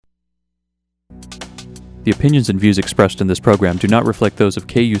The opinions and views expressed in this program do not reflect those of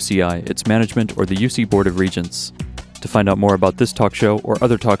KUCI, its management, or the UC Board of Regents. To find out more about this talk show or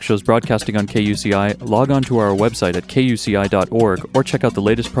other talk shows broadcasting on KUCI, log on to our website at kuci.org or check out the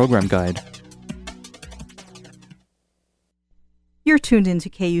latest program guide. You're tuned into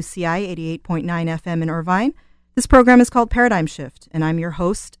KUCI 88.9 FM in Irvine. This program is called Paradigm Shift, and I'm your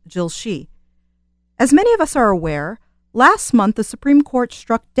host, Jill Shee. As many of us are aware, last month the Supreme Court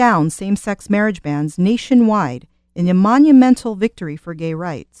struck down same-sex marriage bans nationwide in a monumental victory for gay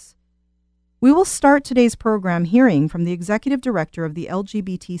rights. We will start today's program hearing from the Executive Director of the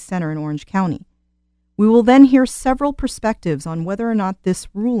LGBT Center in Orange County. We will then hear several perspectives on whether or not this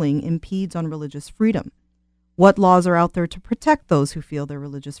ruling impedes on religious freedom, what laws are out there to protect those who feel their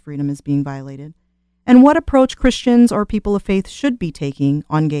religious freedom is being violated, and what approach Christians or people of faith should be taking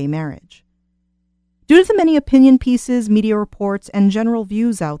on gay marriage. Due to the many opinion pieces, media reports, and general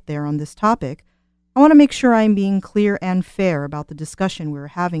views out there on this topic, I want to make sure I'm being clear and fair about the discussion we're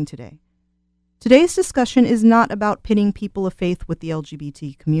having today. Today's discussion is not about pitting people of faith with the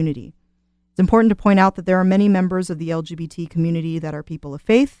LGBT community. It's important to point out that there are many members of the LGBT community that are people of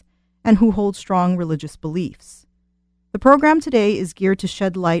faith and who hold strong religious beliefs. The program today is geared to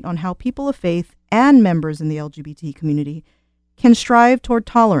shed light on how people of faith and members in the LGBT community can strive toward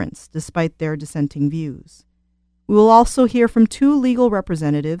tolerance despite their dissenting views. We will also hear from two legal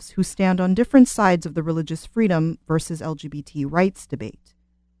representatives who stand on different sides of the religious freedom versus LGBT rights debate.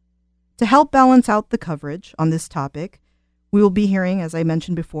 To help balance out the coverage on this topic, we will be hearing, as I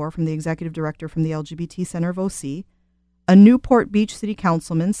mentioned before, from the Executive Director from the LGBT Center of OC, a Newport Beach City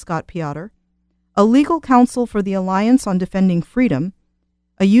Councilman, Scott Peotter, a legal counsel for the Alliance on Defending Freedom,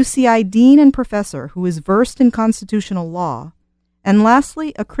 a UCI dean and professor who is versed in constitutional law, and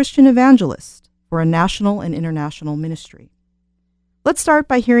lastly, a Christian evangelist for a national and international ministry. Let's start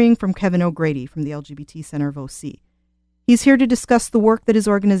by hearing from Kevin O'Grady from the LGBT Center of OC. He's here to discuss the work that his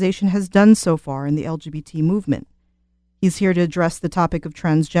organization has done so far in the LGBT movement. He's here to address the topic of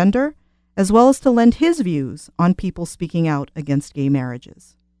transgender, as well as to lend his views on people speaking out against gay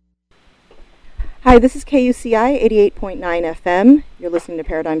marriages. Hi, this is KUCI 88.9 FM. You're listening to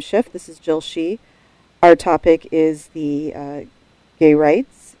Paradigm Shift. This is Jill Shee. Our topic is the gay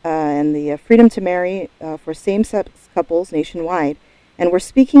rights and the freedom to marry for same-sex couples nationwide. And we're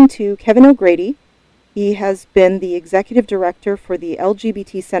speaking to Kevin O'Grady. He has been the Executive Director for the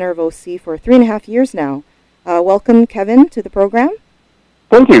LGBT Center of OC for 3.5 years now. Welcome, Kevin, to the program.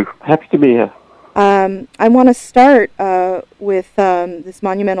 Thank you. Happy to be here. I want to start with this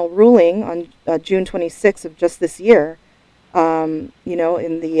monumental ruling on June 26th of just this year, in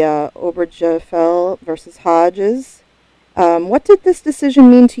the Obergefell versus Hodges. What did this decision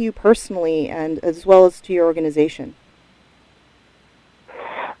mean to you personally and as well as to your organization?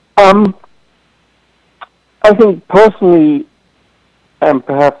 I think personally, and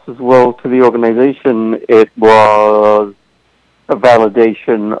perhaps as well to the organization, it was a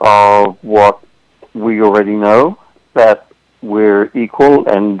validation of what we already know, that we're equal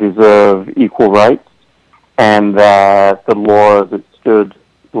and deserve equal rights, and that the law as it stood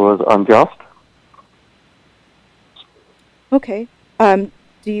was unjust. Okay. Do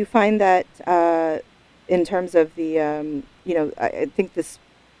you find that in terms of the, I think this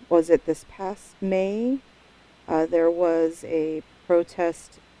past May, there was a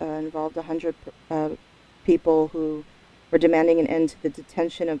protest involved 100 people who were demanding an end to the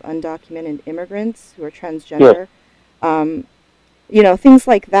detention of undocumented immigrants who are transgender. Yes. Things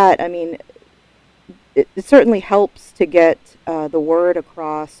like that. I mean, it certainly helps to get the word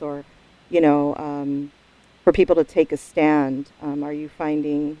across, or, for people to take a stand. Are you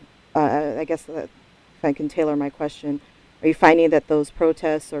finding, I guess that if I can tailor my question, are you finding that those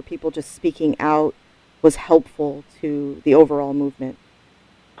protests or people just speaking out was helpful to the overall movement?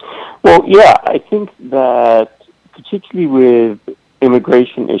 Well, yeah, I think that particularly with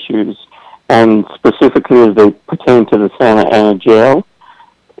immigration issues, and specifically as they pertain to the Santa Ana jail,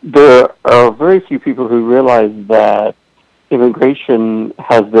 there are very few people who realize that immigration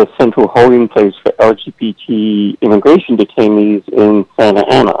has the central holding place for LGBT immigration detainees in Santa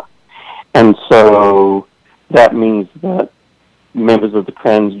Ana. And so that means that members of the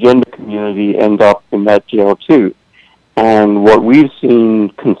transgender community end up in that jail too. And what we've seen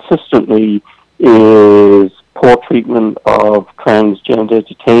consistently is poor treatment of transgender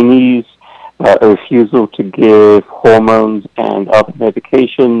detainees, a refusal to give hormones and other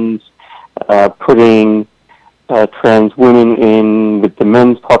medications, putting trans women in with the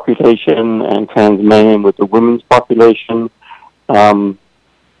men's population and trans men in with the women's population, and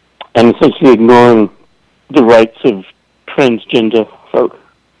essentially ignoring the rights of transgender folk.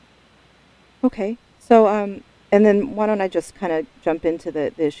 Okay. So, and then why don't I just kind of jump into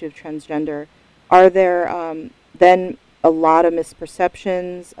the issue of transgender? Are there then a lot of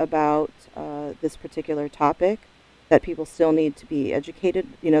misperceptions about this particular topic that people still need to be educated?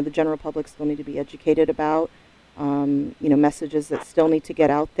 The general public still need to be educated about. Messages that still need to get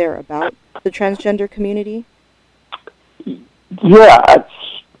out there about the transgender community. Yeah,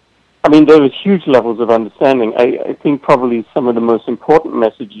 I mean, there is huge levels of understanding. I think probably some of the most important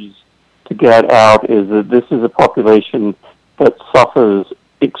messages to get out is that this is a population that suffers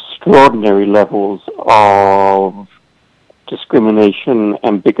extraordinary levels of discrimination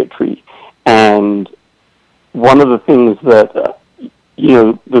and bigotry. And one of the things that,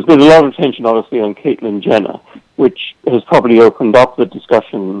 there's been a lot of attention, obviously, on Caitlyn Jenner, which has probably opened up the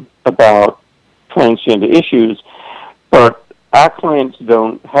discussion about transgender issues. But our clients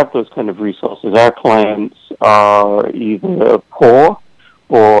don't have those kind of resources. Our clients are either poor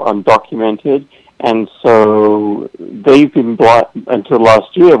or undocumented, and so they've been until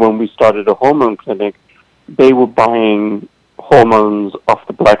last year when we started a hormone clinic, they were buying hormones off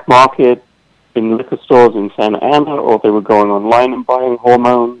the black market in liquor stores in Santa Ana, or they were going online and buying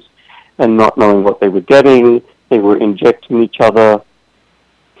hormones and not knowing what they were getting. They were injecting each other.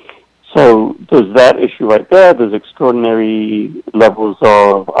 So there's that issue right there. There's extraordinary levels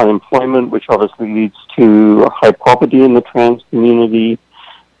of unemployment, which obviously leads to high poverty in the trans community.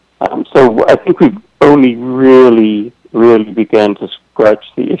 So I think we've only really began to scratch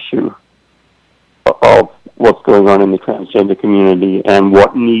the issue of what's going on in the transgender community and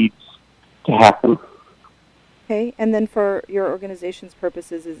what needs to happen. Okay, and then for your organization's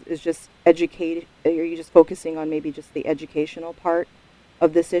purposes, is just educate? Are you just focusing on maybe just the educational part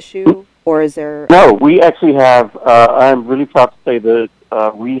of this issue, or is there... No, we actually have, I'm really proud to say that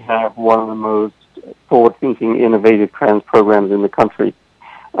we have one of the most forward-thinking, innovative trans programs in the country.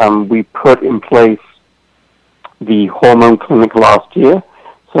 We put in place the hormone clinic last year,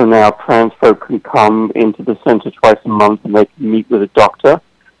 so now trans folk can come into the center twice a month and they can meet with a doctor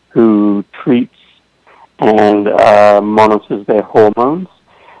who treats and monitors their hormones.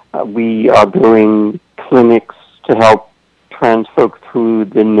 We are doing clinics to help trans folk through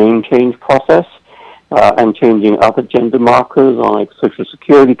the name change process and changing other gender markers on like Social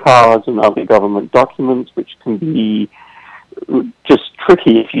Security cards and other government documents, which can be just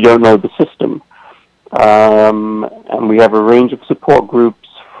tricky if you don't know the system. And we have a range of support groups,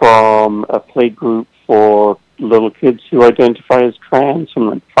 from a play group for little kids who identify as trans, from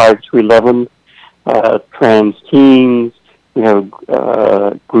like 5 to 11, trans teens. We have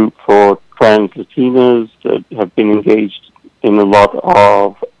a group for trans Latinas that have been engaged in a lot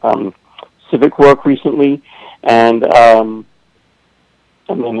of civic work recently, and then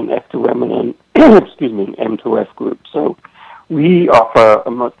an F2M and an M2F group. So we offer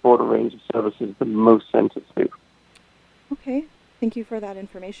a much broader range of services than most centers do. Okay, thank you for that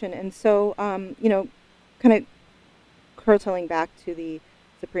information. And so, kind of curtailing back to the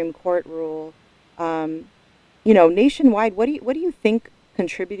Supreme Court rule, nationwide, what do you think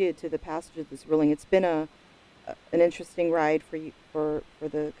contributed to the passage of this ruling? It's been an interesting ride for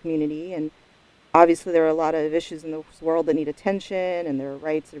the community, and obviously there are a lot of issues in this world that need attention, and there are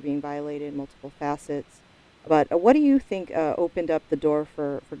rights that are being violated in multiple facets. But what do you think opened up the door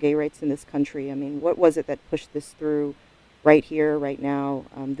for gay rights in this country? I mean, what was it that pushed this through right here, right now,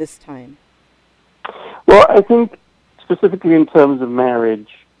 this time? Well, I think specifically in terms of marriage,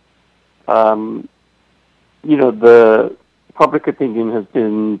 the public opinion has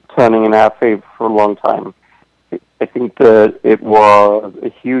been turning in our favor for a long time. I think that it was a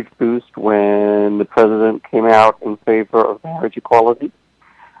huge boost when the president came out in favor of marriage equality.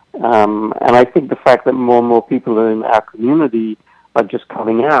 And I think the fact that more and more people in our community are just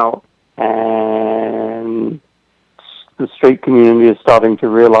coming out, and the straight community is starting to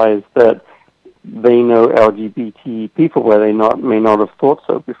realize that they know LGBT people where they may not have thought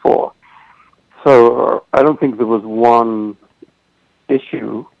so before. So I don't think there was one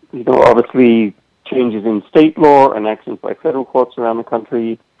issue. Obviously changes in state law and actions by federal courts around the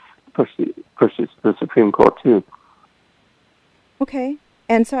country pushes to the Supreme Court too. Okay.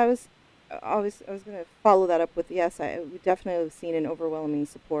 And so I was going to follow that up with, yes, we definitely have seen an overwhelming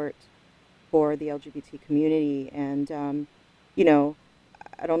support for the LGBT community, and I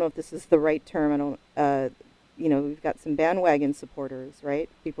don't know if this is the right term. We've got some bandwagon supporters, right?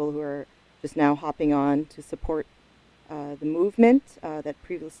 People who are just now hopping on to support the movement that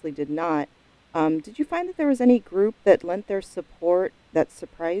previously did not. Did you find that there was any group that lent their support that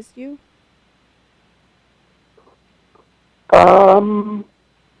surprised you?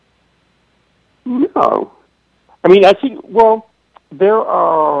 No. I mean, I think, there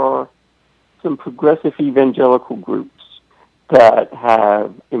are some progressive evangelical groups that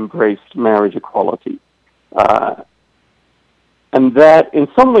have embraced marriage equality. And that, in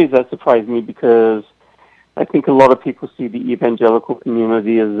some ways, that surprised me because I think a lot of people see the evangelical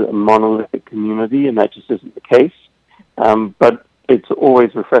community as a monolithic community, and that just isn't the case. But it's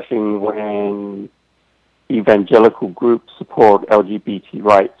always refreshing when evangelical groups support LGBT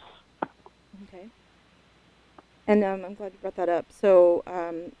rights. Okay. And I'm glad you brought that up. So,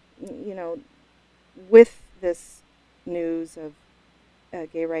 with this news of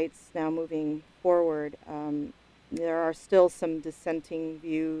gay rights now moving forward, there are still some dissenting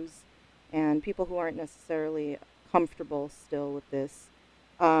views and people who aren't necessarily comfortable still with this.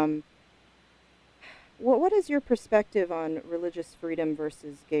 What is your perspective on religious freedom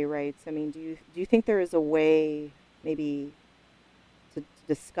versus gay rights? I mean, do you think there is a way maybe to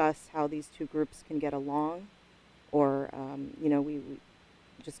discuss how these two groups can get along? Or, we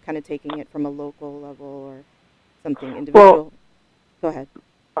just kind of taking it from a local level or something individual? Well, go ahead.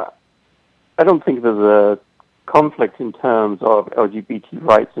 I don't think there's a conflict in terms of LGBT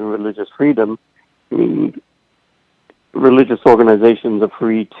rights and religious freedom. I mean, religious organizations are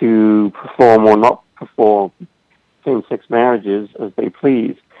free to perform or not perform same-sex marriages as they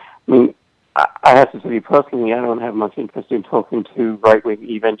please. I mean, I have to tell you personally, I don't have much interest in talking to right-wing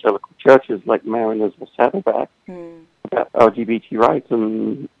evangelical churches like Mariners or Saddleback about LGBT rights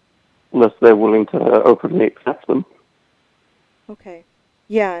unless they're willing to openly accept them. Okay.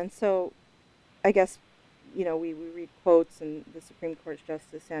 Yeah, and so I guess, we read quotes, and the Supreme Court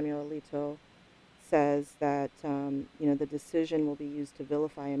Justice Samuel Alito says that, the decision will be used to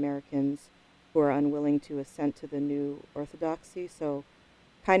vilify Americans who are unwilling to assent to the new orthodoxy. So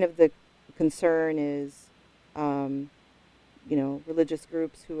kind of the concern is, religious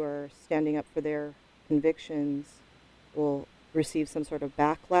groups who are standing up for their convictions will receive some sort of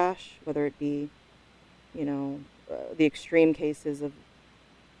backlash, whether it be, the extreme cases of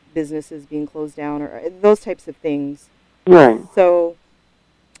businesses being closed down or those types of things. Right. So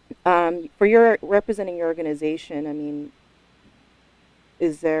for your representing your organization, I mean,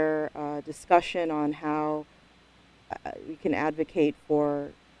 is there a discussion on how we can advocate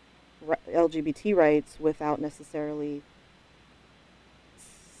for LGBT rights without necessarily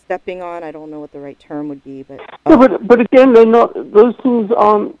stepping on, I don't know what the right term would be, but... But again, they're not, those things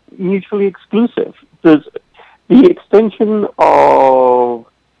aren't mutually exclusive. There's the extension of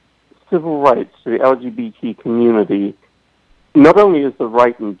civil rights to the LGBT community not only is the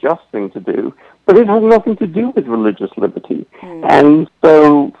right and just thing to do, but it has nothing to do with religious liberty. And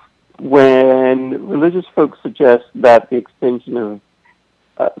so when religious folks suggest that the extension of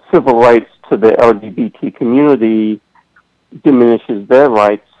civil rights to the LGBT community diminishes their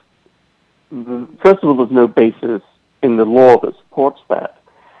rights, first of all, there's no basis in the law that supports that.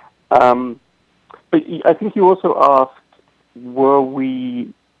 But I think you also asked, what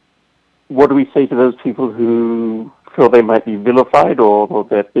do we say to those people who feel they might be vilified or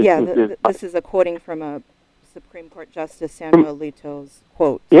their businesses... Yeah, this is a quoting from a Supreme Court Justice Samuel Alito's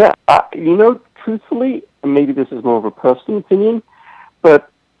quote. Yeah, truthfully, and maybe this is more of a personal opinion, but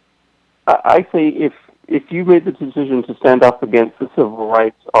I say if you made the decision to stand up against the civil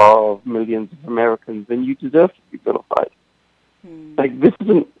rights of millions of Americans, then you deserve to be vilified. Like, this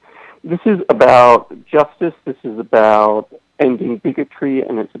is about justice, this is about ending bigotry,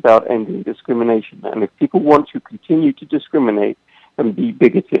 and it's about ending discrimination. And if people want to continue to discriminate and be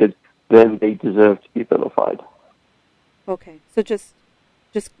bigoted, then they deserve to be vilified. Okay, so just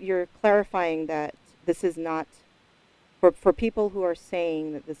you're clarifying that this is not, for people who are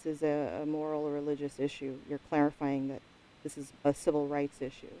saying that this is a moral or religious issue, you're clarifying that this is a civil rights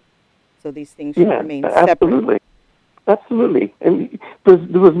issue. So these things should remain separate. Absolutely. And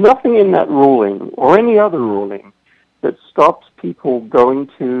there was nothing in that ruling or any other ruling that stops people going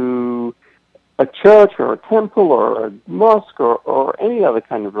to a church or a temple or a mosque or any other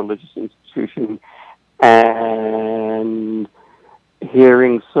kind of religious institution and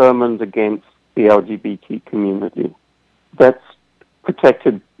hearing sermons against the LGBT community. That's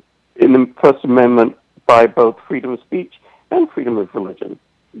protected in the First Amendment by both freedom of speech and freedom of religion.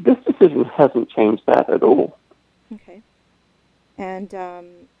 This decision hasn't changed that at all. Okay. And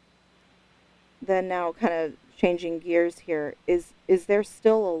then now kind of changing gears here, is there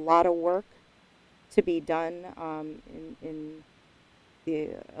still a lot of work to be done in the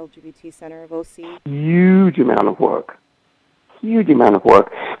LGBT Center of OC? Huge amount of work.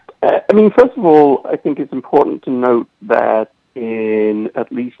 I mean, first of all, I think it's important to note that in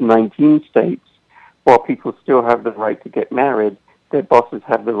at least 19 states, while people still have the right to get married, their bosses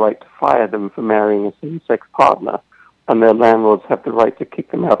have the right to fire them for marrying a same-sex partner, and their landlords have the right to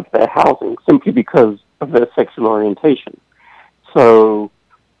kick them out of their housing simply because of their sexual orientation. So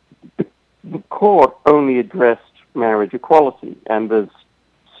the court only addressed marriage equality, and there's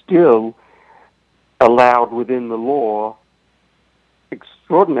still allowed within the law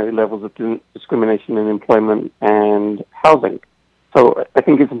extraordinary levels of discrimination in employment and housing. So I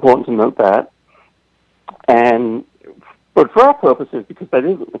think it's important to note that. But for our purposes, because that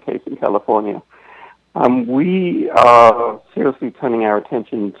isn't the case in California, we are seriously turning our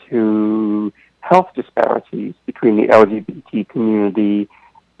attention to health disparities between the LGBT community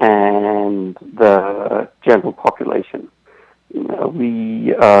and the general population.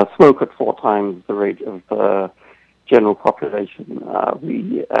 We smoke at 4 times the rate of the general population.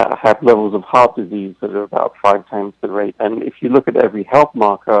 We have levels of heart disease that are about 5 times the rate. And if you look at every health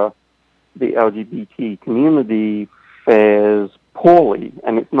marker, the LGBT community fares poorly,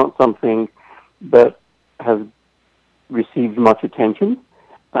 and it's not something that has received much attention.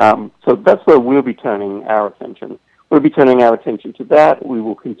 So that's where we'll be turning our attention. We'll be turning our attention to that. We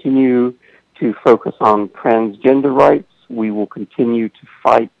will continue to focus on transgender rights. We will continue to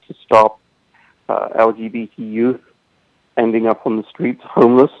fight to stop LGBT youth ending up on the streets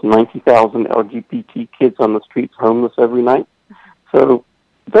homeless, 90,000 LGBT kids on the streets homeless every night. So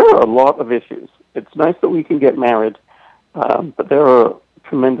there are a lot of issues. It's nice that we can get married, but there are a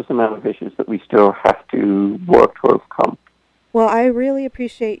tremendous amount of issues that we still have to work to overcome. Well, I really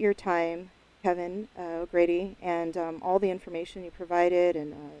appreciate your time, Kevin O'Grady, and all the information you provided,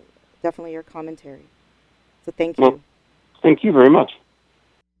 and definitely your commentary. So thank you. Well, thank you very much.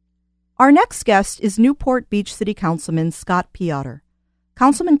 Our next guest is Newport Beach City Councilman Scott Peotter.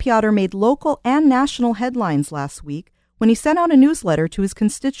 Councilman Peotter made local and national headlines last week when he sent out a newsletter to his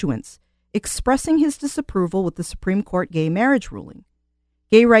constituents expressing his disapproval with the Supreme Court gay marriage ruling.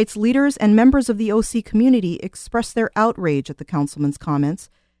 Gay rights leaders and members of the OC community expressed their outrage at the councilman's comments,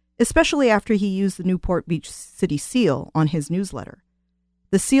 especially after he used the Newport Beach City seal on his newsletter.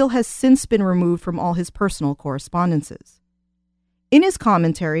 The seal has since been removed from all his personal correspondences. In his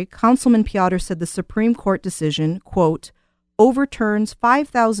commentary, Councilman Peotter said the Supreme Court decision, quote, overturns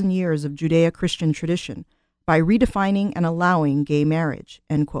 5,000 years of Judeo-Christian tradition by redefining and allowing gay marriage,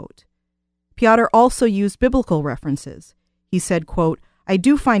 end quote. Peotter also used biblical references. He said, quote, I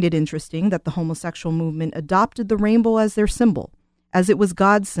do find it interesting that the homosexual movement adopted the rainbow as their symbol, as it was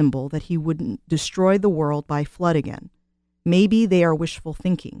God's symbol that he wouldn't destroy the world by flood again. Maybe they are wishful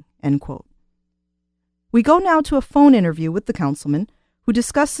thinking, end quote. We go now to a phone interview with the councilman, who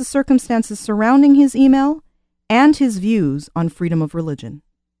discussed the circumstances surrounding his email and his views on freedom of religion.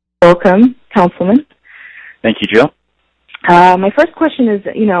 Welcome, Councilman. Thank you, Jill. My first question is,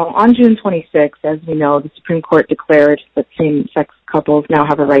 on June 26th, as we know, the Supreme Court declared that same-sex couples now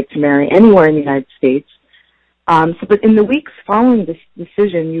have a right to marry anywhere in the United States. But in the weeks following this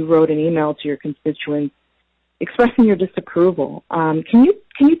decision, you wrote an email to your constituents expressing your disapproval. Can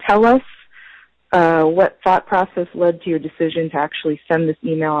you tell us what thought process led to your decision to actually send this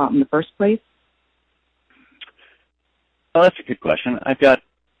email out in the first place? Well, that's a good question.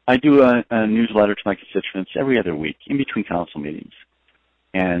 I do a newsletter to my constituents every other week in between council meetings.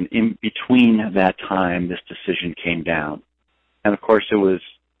 And in between that time, this decision came down. And, of course, it was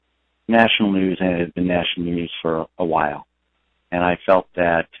national news, and it had been national news for a while. And I felt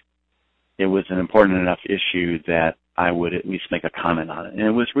that it was an important enough issue that I would at least make a comment on it. And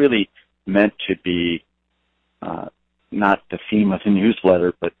it was really meant to be not the theme of the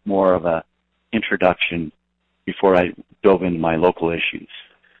newsletter, but more of an introduction before I dove into my local issues.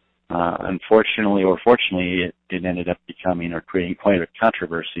 Unfortunately, or fortunately, it ended up becoming or creating quite a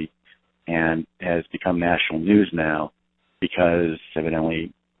controversy and has become national news now because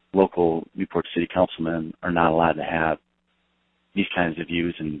evidently local Newport City councilmen are not allowed to have these kinds of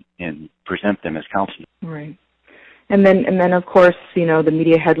views and present them as councilmen. Right. And then of course, the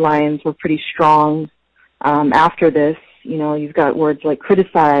media headlines were pretty strong after this. You've got words like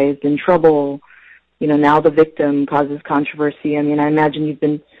criticized, in trouble, now the victim causes controversy. I imagine you've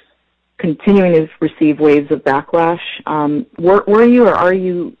been continuing to receive waves of backlash. Were you or are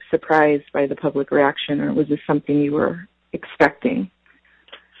you surprised by the public reaction, or was this something you were expecting?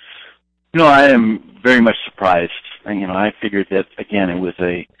 I am very much surprised. I figured that, again, it was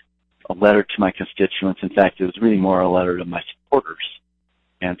a letter to my constituents. In fact, it was really more a letter to my supporters.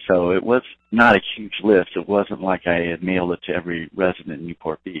 And so it was not a huge list. It wasn't like I had mailed it to every resident in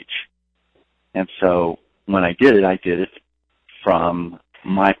Newport Beach. And so when I did it from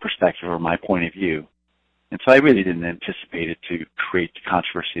my perspective or my point of view. And so I really didn't anticipate it to create the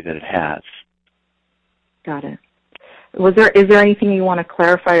controversy that it has. Got it. Is there anything you want to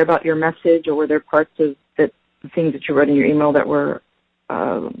clarify about your message, or were there parts of that things that you wrote in your email that were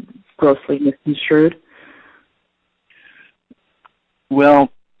grossly misconstrued? Well,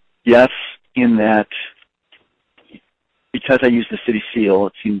 yes, in that because I use the city seal,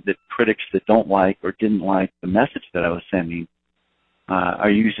 it seems that critics that don't like or didn't like the message that I was sending are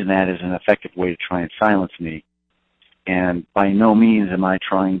using that as an effective way to try and silence me. And by no means am I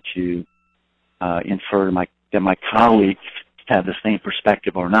trying to infer that my colleagues have the same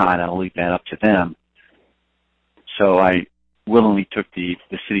perspective or not. I'll leave that up to them. So I willingly took the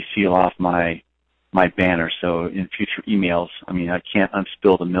city seal off my banner. So in future emails, I mean, I can't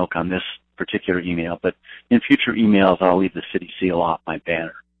unspill the milk on this particular email, but in future emails, I'll leave the city seal off my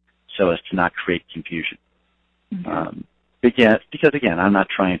banner so as to not create confusion. Mm-hmm. Because again, I'm not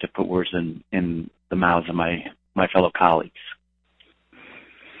trying to put words in the mouths of my fellow colleagues.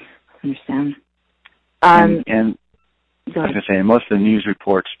 I understand. And I was going to say, most of the news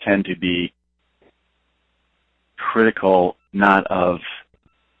reports tend to be critical, not of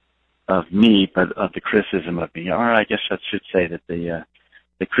me, but of the criticism of me. Or I guess I should say that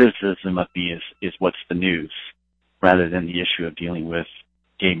the criticism of me is what's the news, rather than the issue of dealing with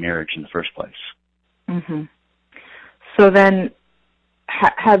gay marriage in the first place. Mm-hmm. So then,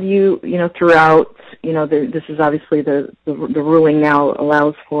 have you, throughout, this is obviously the ruling now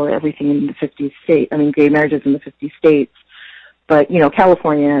allows for everything in the 50 states. I mean, gay marriages in the 50 states, but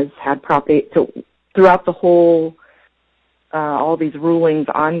California has had Prop 8. So throughout the whole, all these rulings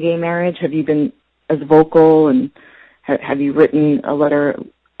on gay marriage, have you been as vocal, and have you written a letter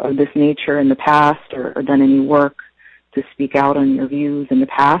of this nature in the past, or done any work to speak out on your views in the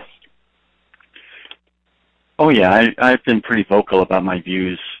past? Oh yeah, I've been pretty vocal about my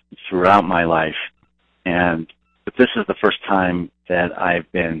views throughout my life, but this is the first time that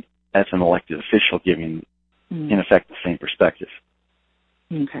I've been, as an elected official, giving, in effect, the same perspective.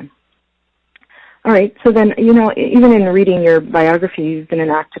 Okay. All right. So then, even in reading your biography, you've been an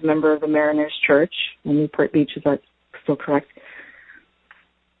active member of the Mariners Church in Newport Beach. Is that still correct?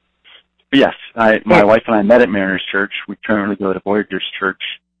 Yes. My wife and I met at Mariners Church. We currently go to Voyagers Church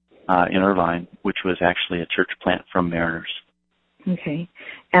in Irvine, which was actually a church plant from Mariners. Okay.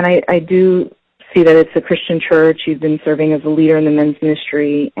 And I do see that it's a Christian church. You've been serving as a leader in the men's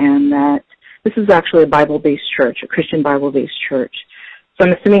ministry, and that this is actually a Bible-based church, a Christian Bible-based church. So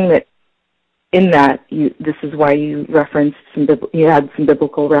I'm assuming that in that, this is why you referenced you had some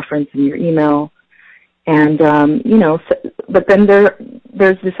biblical reference in your email. And, but then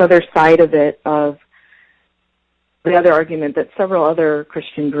there's this other side of it, of the other argument that several other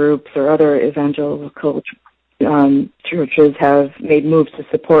Christian groups or other evangelical churches have made moves to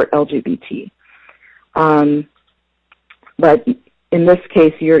support LGBT. But in this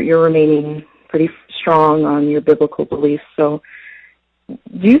case, you're remaining pretty strong on your biblical beliefs. So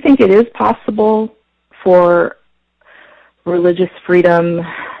do you think it is possible for religious freedom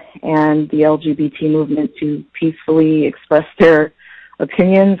and the LGBT movement to peacefully express their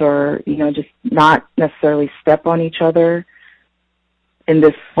opinions, or just not necessarily step on each other in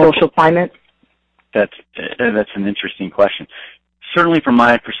this social climate? That's an interesting question. Certainly from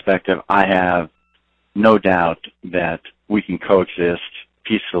my perspective, I have no doubt that we can coexist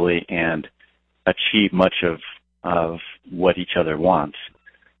peacefully and achieve much of what each other wants.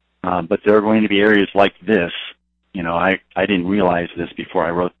 But there are going to be areas like this. I didn't realize this before I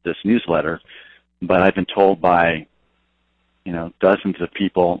wrote this newsletter, but I've been told by dozens of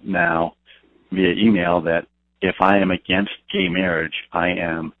people now via email that if I am against gay marriage, I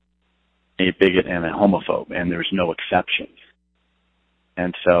am a bigot and a homophobe, and there's no exception.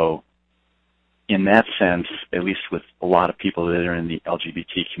 And so in that sense, at least with a lot of people that are in the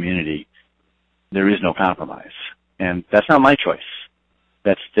LGBT community, there is no compromise. And that's not my choice.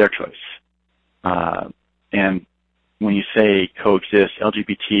 That's their choice. And when you say coexist,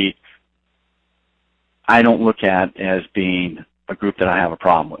 LGBT, I don't look at as being a group that I have a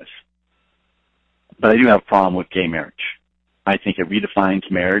problem with. But I do have a problem with gay marriage. I think it redefines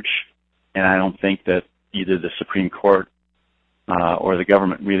marriage, and I don't think that either the Supreme Court or the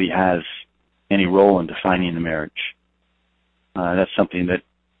government really has any role in defining the marriage. That's something that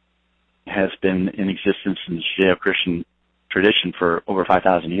has been in existence in the Judeo-Christian tradition for over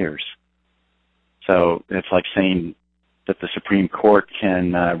 5,000 years. So it's like saying that the Supreme Court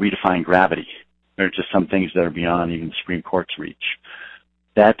can redefine gravity. There are just some things that are beyond even the Supreme Court's reach.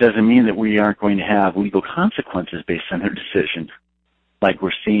 That doesn't mean that we aren't going to have legal consequences based on their decision, like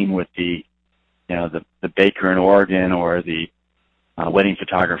we're seeing with the baker in Oregon or the wedding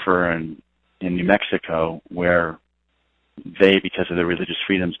photographer in New Mexico, where they, because of their religious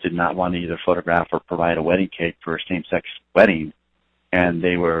freedoms, did not want to either photograph or provide a wedding cake for a same-sex wedding, and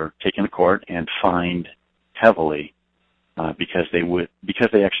they were taken to court and fined heavily because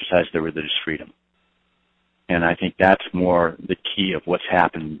they exercise their religious freedom. And I think that's more the key of what's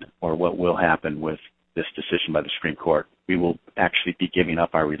happened or what will happen with this decision by the Supreme Court. We will actually be giving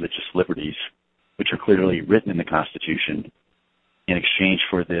up our religious liberties, which are clearly written in the Constitution, in exchange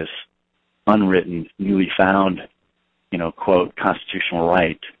for this unwritten, newly found, quote, constitutional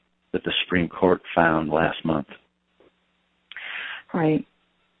right that the Supreme Court found last month. Right.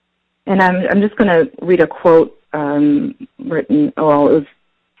 And I'm just going to read a quote written. Well,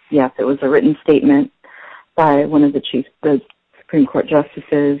 it was a written statement by one of the Supreme Court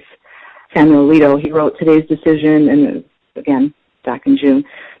justices, Samuel Alito. He wrote, "Today's decision," and it was, again, back in June,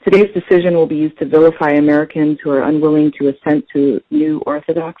 "today's decision will be used to vilify Americans who are unwilling to assent to new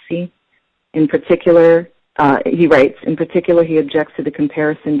orthodoxy. In particular," he writes, "in particular, he objects to the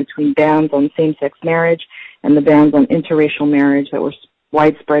comparison between bans on same-sex marriage and the bans on interracial marriage that were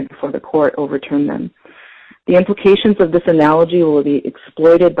widespread before the court overturned them. The implications of this analogy will be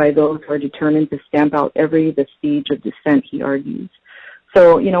exploited by those who are determined to stamp out every vestige of dissent," he argues.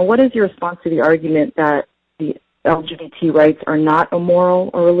 So, what is your response to the argument that the LGBT rights are not a moral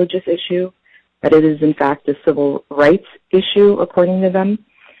or religious issue, that it is in fact a civil rights issue according to them,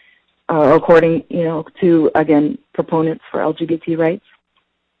 according, to, again, proponents for LGBT rights?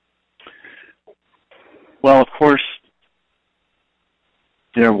 Well, of course,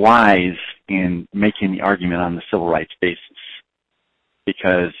 they're wise in making the argument on the civil rights basis,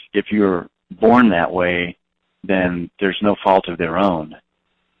 because if you're born that way, then there's no fault of their own,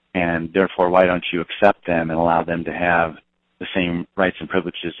 and therefore why don't you accept them and allow them to have the same rights and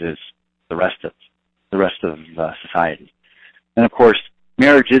privileges as the rest of society? And of course,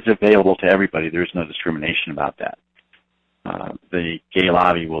 marriage is available to everybody. There's no discrimination about that. The gay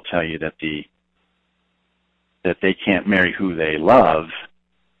lobby will tell you that they can't marry who they love,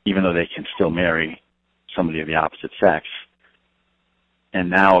 even though they can still marry somebody of the opposite sex. And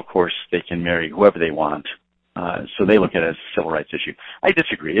now, of course, they can marry whoever they want. So they look at it as a civil rights issue. I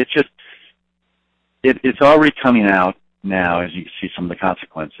disagree. It's just, it's already coming out now, as you can see some of the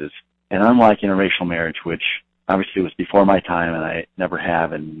consequences. And unlike interracial marriage, which obviously was before my time, and I never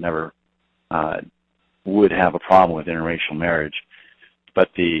have and never would have a problem with interracial marriage,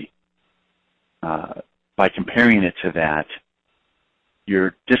 but by comparing it to that,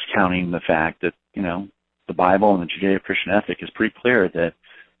 you're discounting the fact that, the Bible and the Judeo-Christian ethic is pretty clear that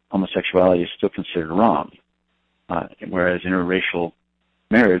homosexuality is still considered wrong. Whereas interracial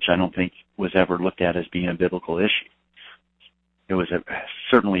marriage, I don't think, was ever looked at as being a biblical issue. It was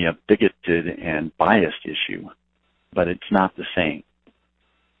certainly a bigoted and biased issue, but it's not the same.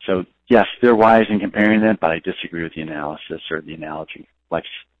 So, yes, they're wise in comparing them, but I disagree with the analysis or the analogy, like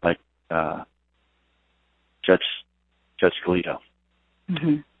Judge Alito.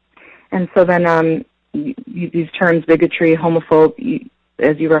 Mm-hmm. And so then these terms, bigotry, homophobe,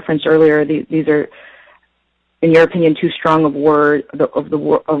 as you referenced earlier, these are, in your opinion, too strong of words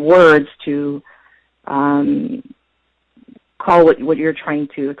to call what you're trying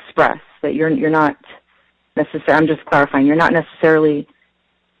to express. That you're not necessarily. I'm just clarifying. You're not necessarily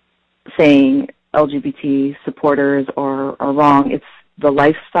saying LGBT supporters are wrong. It's the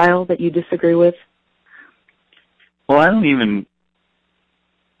lifestyle that you disagree with. Well, I'm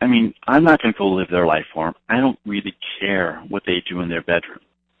not going to go live their life for them. I don't really care what they do in their bedroom.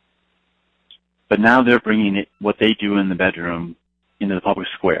 But now they're bringing what they do in the bedroom into the public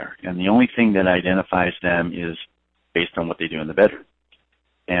square. And the only thing that identifies them is based on what they do in the bedroom.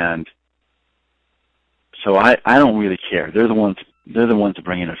 And so I don't really care. They're the ones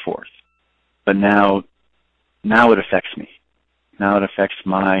bringing it forth. But now it affects me. Now it affects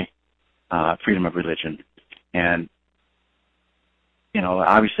my freedom of religion. And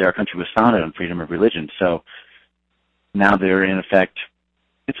obviously our country was founded on freedom of religion, so now they're in effect,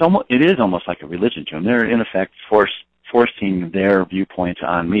 it is almost like a religion to them. They're in effect forcing their viewpoints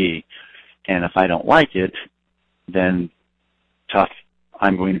on me, and if I don't like it, then tough,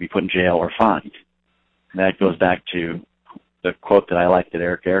 I'm going to be put in jail or fined. That goes back to the quote that I like that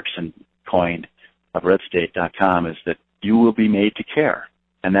Eric Erickson coined of redstate.com, is that you will be made to care,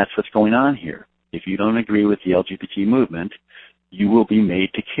 and that's what's going on here. If you don't agree with the LGBT movement, you will be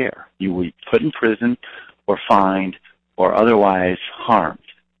made to care. You will be put in prison or fined or otherwise harmed.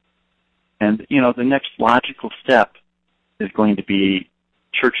 And, the next logical step is going to be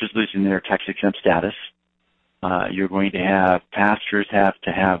churches losing their tax-exempt status. You're going to have pastors have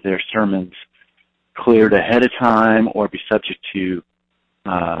to have their sermons cleared ahead of time or be subject to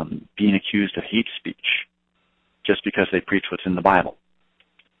being accused of hate speech just because they preach what's in the Bible.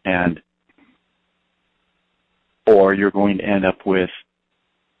 Or you're going to end up with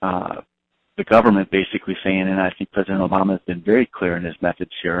the government basically saying, and I think President Obama has been very clear in his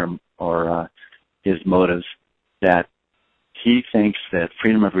methods here, or his motives, that he thinks that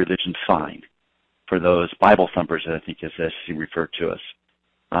freedom of religion is fine for those Bible thumpers, I think as he referred to us.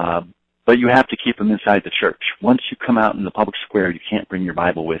 But you have to keep them inside the church. Once you come out in the public square, you can't bring your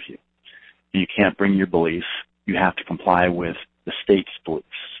Bible with you. You can't bring your beliefs. You have to comply with the state's beliefs.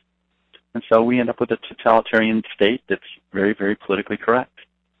 And so we end up with a totalitarian state that's very, very politically correct.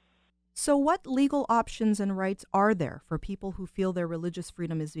 So what legal options and rights are there for people who feel their religious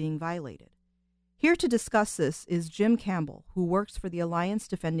freedom is being violated? Here to discuss this is Jim Campbell, who works for the Alliance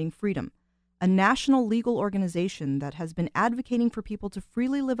Defending Freedom, a national legal organization that has been advocating for people to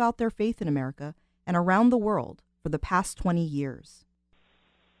freely live out their faith in America and around the world for the past 20 years.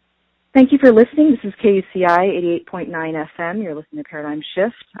 Thank you for listening. This is KUCI 88.9 FM. You're listening to Paradigm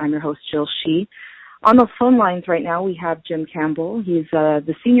Shift. I'm your host, Jill Shee. On the phone lines right now, we have Jim Campbell. He's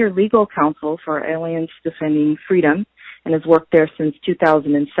the senior legal counsel for Alliance Defending Freedom and has worked there since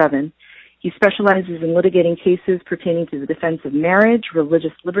 2007. He specializes in litigating cases pertaining to the defense of marriage,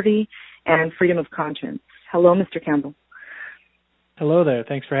 religious liberty, and freedom of conscience. Hello, Mr. Campbell. Hello there.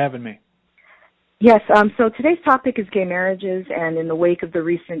 Thanks for having me. Yes, so today's topic is gay marriages, and in the wake of the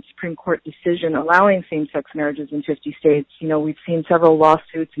recent Supreme Court decision allowing same-sex marriages in 50 states, we've seen several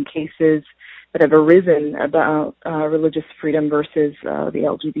lawsuits and cases that have arisen about religious freedom versus the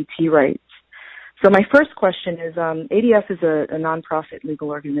LGBT rights. So my first question is, ADF is a nonprofit legal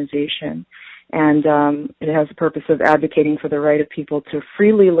organization, and it has the purpose of advocating for the right of people to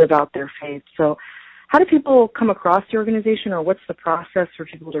freely live out their faith. So how do people come across the organization, or what's the process for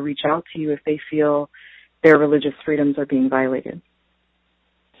people to reach out to you if they feel their religious freedoms are being violated?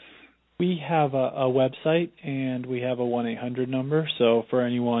 We have a website, and we have a 1-800 number. So for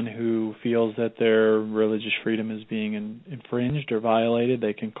anyone who feels that their religious freedom is being infringed or violated,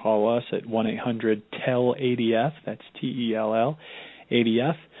 they can call us at 1-800-TELL-ADF. That's T-E-L-L,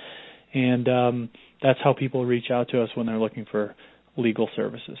 ADF. And that's how people reach out to us when they're looking for legal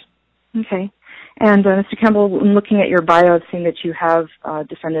services. Okay. And Mr. Campbell, in looking at your bio, I've seen that you have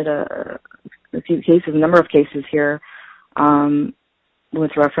defended a few cases, a number of cases here,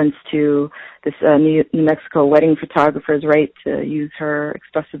 with reference to this New Mexico wedding photographer's right to use her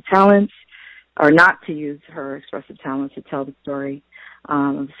expressive talents, or not to use her expressive talents to tell the story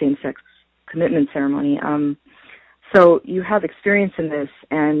of the same-sex commitment ceremony. So you have experience in this,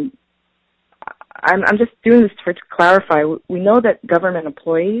 and I'm just doing this to clarify. We know that government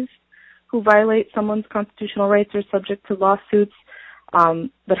employees who violate someone's constitutional rights are subject to lawsuits,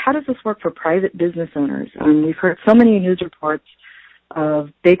 but how does this work for private business owners? We've heard so many news reports of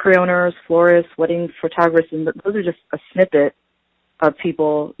bakery owners, florists, wedding photographers, and those are just a snippet of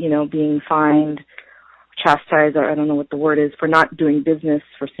people, being fined, chastised, or I don't know what the word is, for not doing business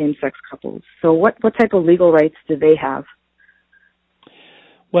for same-sex couples. So what type of legal rights do they have?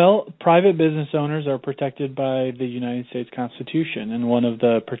 Well, private business owners are protected by the United States Constitution, and one of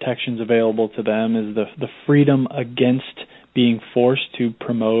the protections available to them is the freedom against being forced to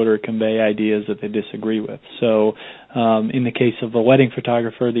promote or convey ideas that they disagree with. So in the case of the wedding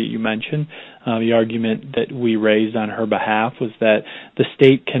photographer that you mentioned, the argument that we raised on her behalf was that the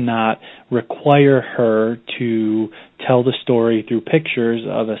state cannot require her to tell the story through pictures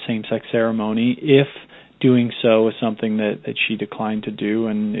of a same-sex ceremony if doing so is something that she declined to do,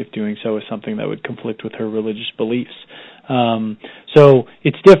 and if doing so is something that would conflict with her religious beliefs. So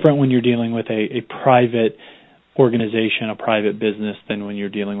it's different when you're dealing with a private organization, a private business, than when you're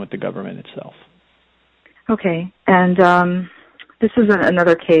dealing with the government itself. Okay, and this is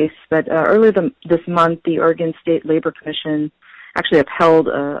another case, but earlier this month, the Oregon State Labor Commission actually upheld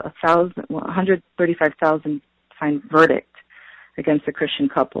a $135,000 fine verdict against a Christian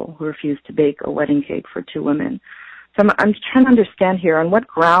couple who refused to bake a wedding cake for two women. So I'm trying to understand here, on what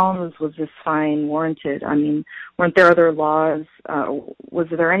grounds was this fine warranted? I mean, weren't there other laws? Was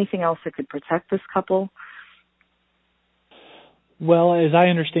there anything else that could protect this couple? Well, as I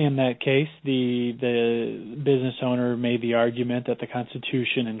understand that case, the business owner made the argument that the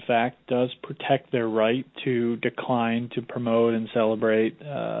Constitution, in fact, does protect their right to decline to promote and celebrate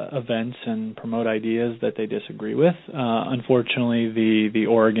events and promote ideas that they disagree with. Unfortunately, the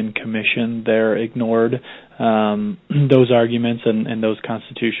Oregon Commission there ignored those arguments and those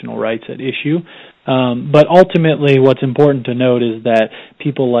constitutional rights at issue. But ultimately, what's important to note is that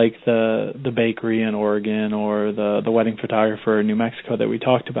people like the bakery in Oregon or the wedding photographer in New Mexico that we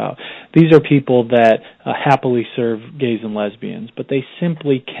talked about, these are people that happily serve gays and lesbians, but they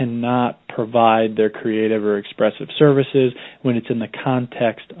simply cannot provide their creative or expressive services when it's in the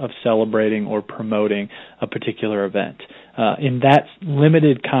context of celebrating or promoting a particular event. In that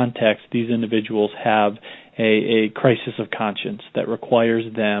limited context, these individuals have a crisis of conscience that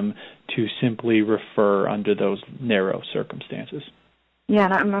requires them to simply refer under those narrow circumstances. Yeah,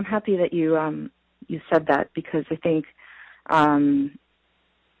 and I'm happy that you said that, because I think,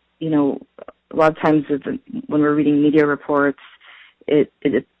 a lot of times when we're reading media reports, it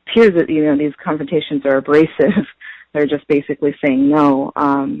appears that, these confrontations are abrasive. They're just basically saying no,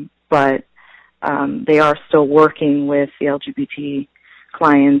 but they are still working with the LGBT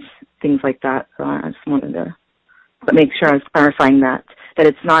clients, things like that. So I just wanted to make sure I was clarifying that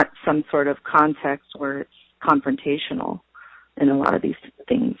it's not some sort of context where it's confrontational in a lot of these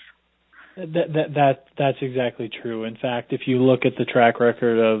things. That's exactly true. In fact, if you look at the track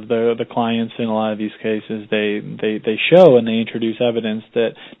record of the clients in a lot of these cases, they show and they introduce evidence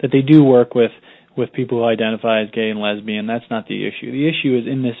that they do work with people who identify as gay and lesbian. That's not the issue. The issue is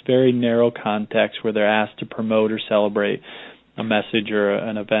in this very narrow context where they're asked to promote or celebrate a message or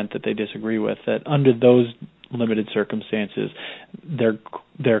an event that they disagree with, that under those limited circumstances,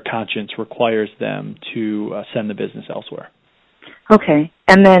 their conscience requires them to send the business elsewhere. Okay.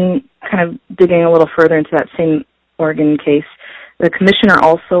 And then kind of digging a little further into that same Oregon case, the commissioner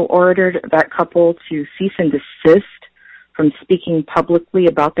also ordered that couple to cease and desist from speaking publicly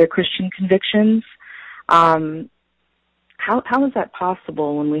about their Christian convictions. How is that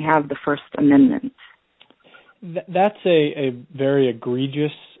possible when we have the First Amendment? That's a very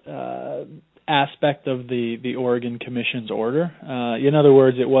egregious aspect of the Oregon Commission's order. In other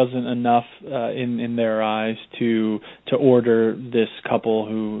words, it wasn't enough in their eyes to order this couple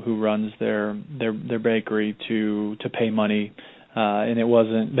who runs their bakery to pay money, and it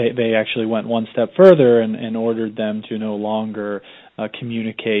wasn't. They actually went one step further and ordered them to no longer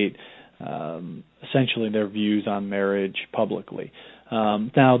communicate essentially their views on marriage publicly.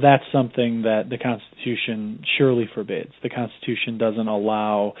 Now, that's something that the Constitution surely forbids. The Constitution doesn't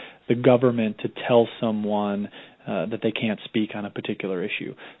allow the government to tell someone that they can't speak on a particular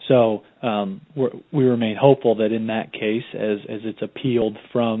issue. So we remain hopeful that in that case, as it's appealed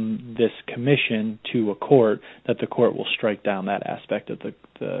from this commission to a court, that the court will strike down that aspect of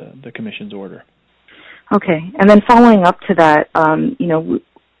the commission's order. Okay, and then following up to that, I'm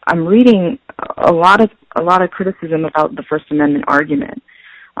reading a lot of criticism about the First Amendment argument.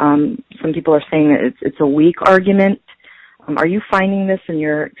 Some people are saying that it's a weak argument. Are you finding this in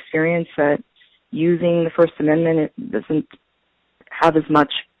your experience that using the First Amendment, it doesn't have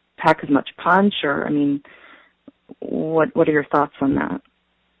pack as much punch, or what are your thoughts on that?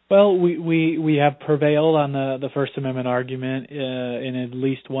 Well, we have prevailed on the First Amendment argument in at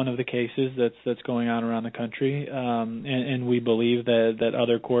least one of the cases that's going on around the country, and we believe that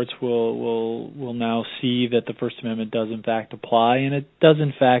other courts will now see that the First Amendment does in fact apply, and it does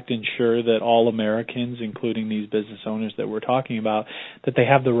in fact ensure that all Americans, including these business owners that we're talking about, that they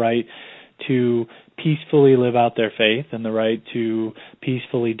have the right to peacefully live out their faith and the right to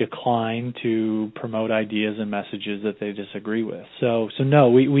peacefully decline to promote ideas and messages that they disagree with. So no,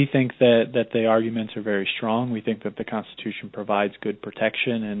 we think that the arguments are very strong. We think that the Constitution provides good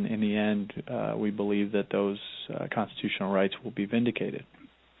protection, and in the end, we believe that those constitutional rights will be vindicated.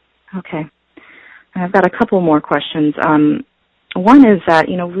 Okay. I've got a couple more questions. One is that,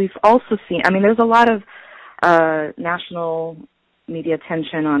 we've also seen, there's a lot of national media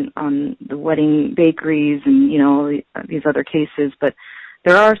attention on the wedding bakeries and, these other cases, but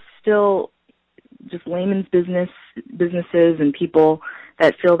there are still just layman's businesses and people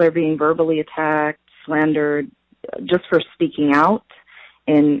that feel they're being verbally attacked, slandered, just for speaking out,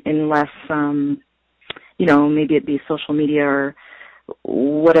 unless, maybe it be social media or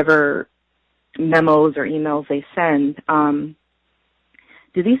whatever memos or emails they send.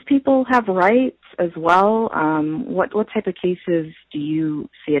 Do these people have rights as well? What type of cases do you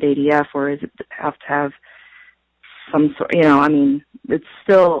see at ADF, or is it have to have some sort? It's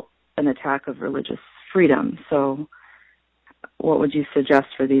still an attack of religious freedom. So, what would you suggest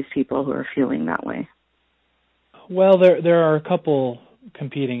for these people who are feeling that way? Well, there are a couple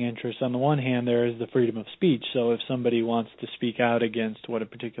competing interests. On the one hand, there is the freedom of speech. So, if somebody wants to speak out against what a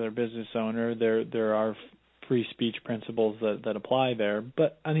particular business owner, there are free speech principles that apply there.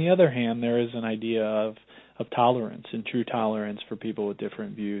 But on the other hand, there is an idea of tolerance and true tolerance for people with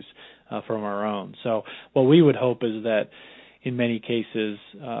different views from our own. So what we would hope is that in many cases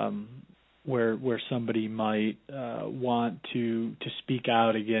where somebody might want to speak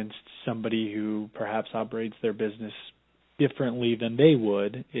out against somebody who perhaps operates their business differently than they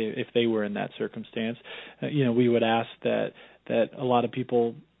would if they were in that circumstance, we would ask that a lot of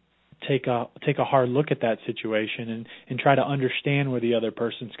people take a hard look at that situation and try to understand where the other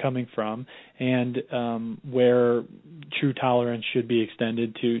person's coming from, and where true tolerance should be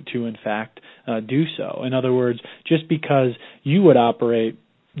extended to in fact do so. In other words, just because you would operate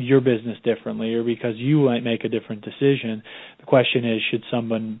your business differently or because you might make a different decision, the question is, should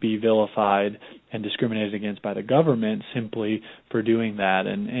someone be vilified and discriminated against by the government simply for doing that?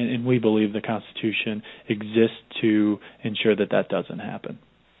 And we believe the Constitution exists to ensure that that doesn't happen.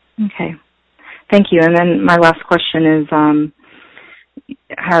 Okay. Thank you. And then my last question is,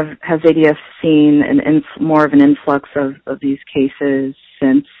 has ADS seen more of an influx of these cases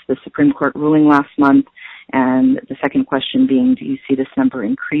since the Supreme Court ruling last month? And the second question being, do you see this number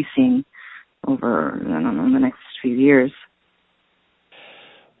increasing over, the next few years?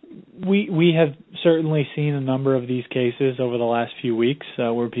 We have certainly seen a number of these cases over the last few weeks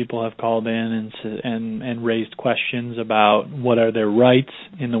where people have called in and raised questions about what are their rights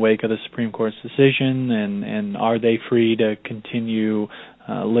in the wake of the Supreme Court's decision, and are they free to continue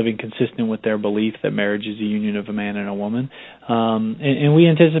living consistent with their belief that marriage is a union of a man and a woman. And we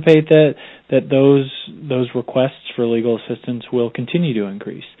anticipate that those requests for legal assistance will continue to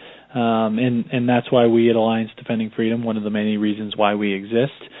increase. And that's why we at Alliance Defending Freedom, one of the many reasons why we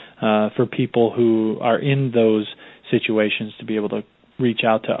exist, for people who are in those situations to be able to reach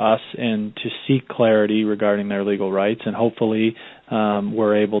out to us and to seek clarity regarding their legal rights, and hopefully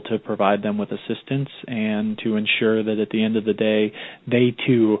we're able to provide them with assistance and to ensure that at the end of the day, they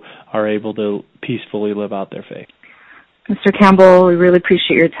too are able to peacefully live out their faith. Mr. Campbell, we really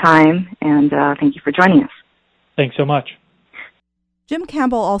appreciate your time, and thank you for joining us. Thanks so much. Jim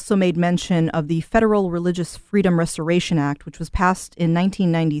Campbell also made mention of the Federal Religious Freedom Restoration Act, which was passed in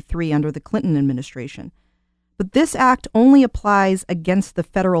 1993 under the Clinton administration. But this act only applies against the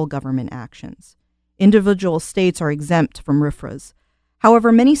federal government actions. Individual states are exempt from RFRAs.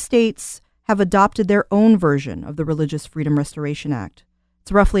 However, many states have adopted their own version of the Religious Freedom Restoration Act.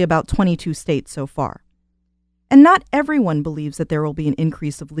 It's roughly about 22 states so far. And not everyone believes that there will be an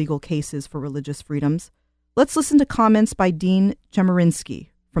increase of legal cases for religious freedoms. Let's listen to comments by Dean Chemerinsky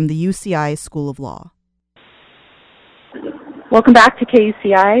from the UCI School of Law. Welcome back to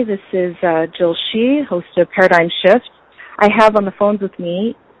KUCI. This is Jill Shee, host of Paradigm Shift. I have on the phones with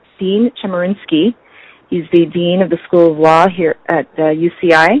me Dean Chemerinsky. He's the Dean of the School of Law here at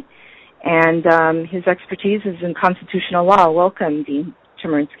UCI, and his expertise is in constitutional law. Welcome, Dean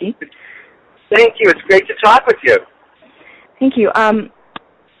Chemerinsky. Thank you. It's great to talk with you. Thank you.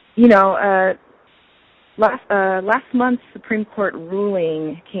 Last month's Supreme Court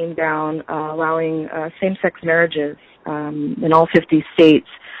ruling came down allowing same-sex marriages in all 50 states.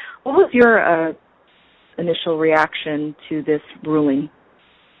 What was your initial reaction to this ruling?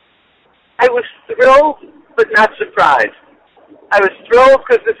 I was thrilled, but not surprised. I was thrilled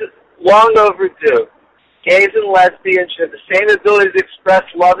because this is long overdue. Gays and lesbians should have the same ability to express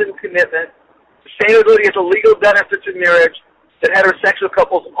love and commitment, the same ability as a legal benefit to marriage that heterosexual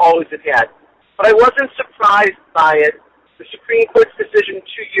couples always have had. But I wasn't surprised by it. The Supreme Court's decision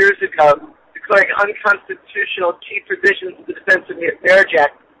 2 years ago declaring unconstitutional key provisions of the Defense of Marriage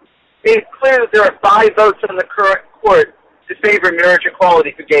Act made it clear that there are 5 votes on the current court to favor marriage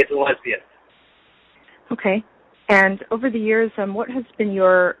equality for gays and lesbians. Okay. And over the years, what has been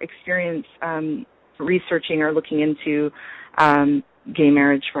your experience researching or looking into gay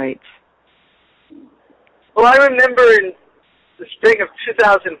marriage rights? Well, I remember in the spring of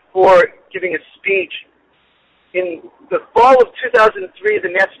 2004 giving a speech. In the fall of 2003,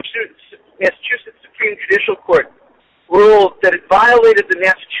 the Massachusetts Supreme Judicial Court ruled that it violated the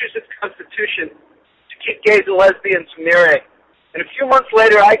Massachusetts Constitution to keep gays and lesbians from marrying. And a few months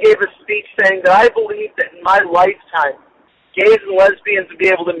later, I gave a speech saying that I believe that in my lifetime, gays and lesbians would be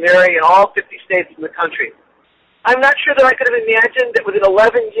able to marry in all 50 states in the country. I'm not sure that I could have imagined that within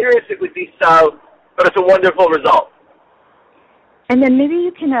 11 years it would be so, but it's a wonderful result. And then maybe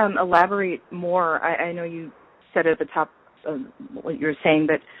you can elaborate more. I know you said at the top of what you were saying,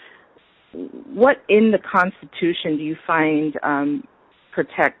 but what in the Constitution do you find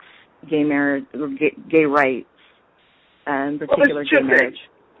protects gay marriage or gay rights, in particular gay marriage?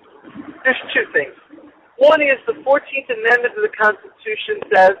 There's 2 things. One is the 14th Amendment of the Constitution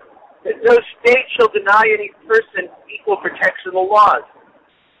says that no state shall deny any person equal protection of the laws.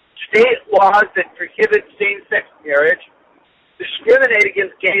 State laws that prohibit same-sex marriage discriminate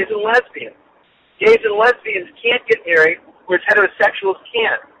against gays and lesbians. Gays and lesbians can't get married, whereas heterosexuals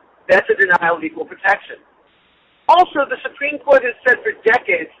can't. That's a denial of equal protection. Also, the Supreme Court has said for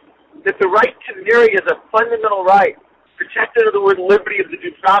decades that the right to marry is a fundamental right, protected under the word liberty of the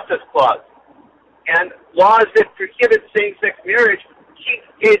Due Process Clause. And laws that prohibit same-sex marriage keep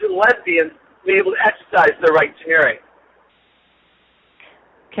gays and lesbians being able to exercise their right to marry.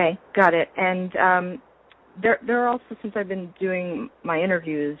 Okay, got it. And there are also, since I've been doing my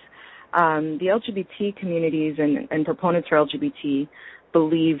interviews, the LGBT communities and proponents for LGBT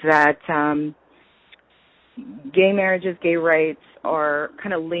believe that gay marriages, gay rights are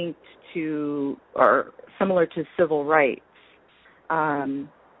kind of linked to, or similar to civil rights.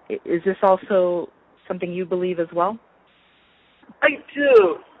 Is this also something you believe as well? I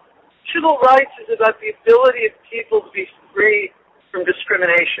do. Civil rights is about the ability of people to be free from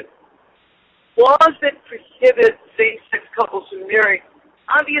discrimination. Laws that prohibit same-sex couples from marrying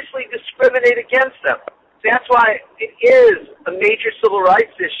obviously discriminate against them. That's why it is a major civil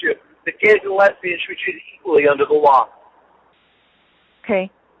rights issue that gays and lesbians should be treated equally under the law.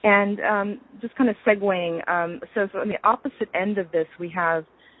 Okay. And just kind of segueing, so on the opposite end of this, we have,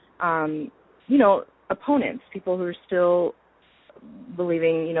 opponents, people who are still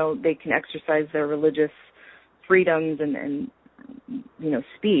believing, they can exercise their religious freedoms and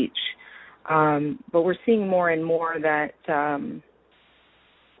speech. But we're seeing more and more that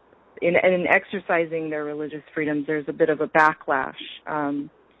in exercising their religious freedoms, there's a bit of a backlash.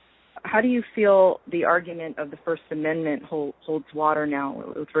 How do you feel the argument of the First Amendment holds water now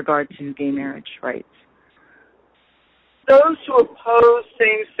with regard to gay marriage rights? Those who oppose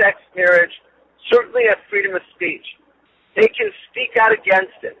same-sex marriage certainly have freedom of speech. They can speak out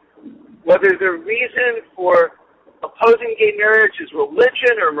against it. Whether their reason for opposing gay marriage is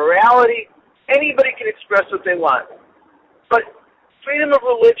religion or morality, anybody can express what they want. But freedom of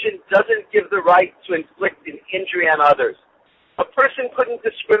religion doesn't give the right to inflict an injury on others. A person couldn't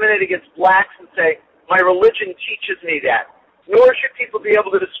discriminate against blacks and say, my religion teaches me that. Nor should people be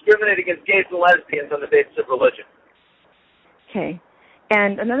able to discriminate against gays and lesbians on the basis of religion. Okay.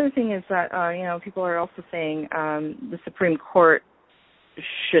 And another thing is that, people are also saying the Supreme Court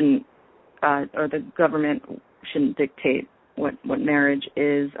shouldn't, or the government shouldn't dictate what marriage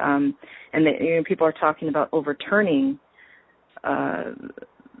is. And that, people are talking about overturning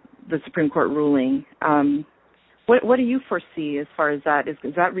the Supreme Court ruling. What do you foresee as far as that? Is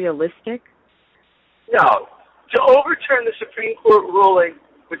that realistic? No. To overturn the Supreme Court ruling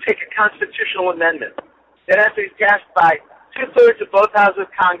would take a constitutional amendment that has to be passed by 2/3 of both houses of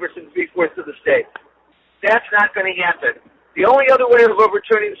Congress and 3/4 of the states. That's not going to happen. The only other way of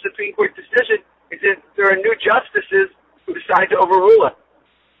overturning the Supreme Court decision is if there are new justices who decide to overrule it.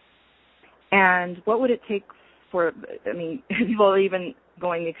 And what would it take for, people are even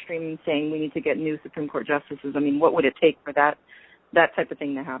going extreme and saying we need to get new Supreme Court justices. What would it take for that type of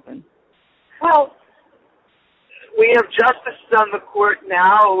thing to happen? Well, we have justices on the court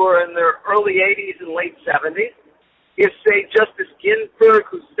now who are in their early 80s and late 70s. If, say, Justice Ginsburg,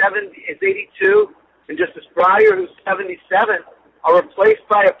 who's 82, and Justice Breyer, who's 77, are replaced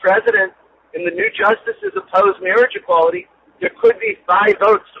by a president and the new justices oppose marriage equality, there could be 5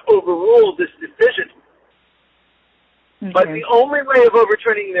 votes to overrule this decision. Okay. But the only way of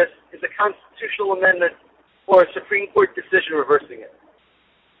overturning this is a constitutional amendment or a Supreme Court decision reversing it.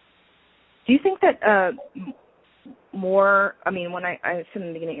 Do you think that more, when I said in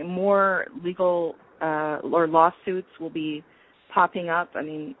the beginning, more legal or lawsuits will be popping up,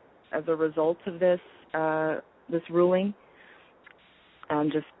 as a result of this ruling,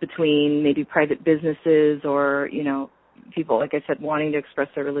 just between maybe private businesses or, people, like I said, wanting to express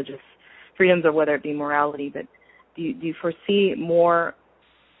their religious freedoms or whether it be morality, but do you foresee more,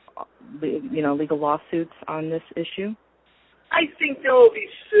 legal lawsuits on this issue? I think there will be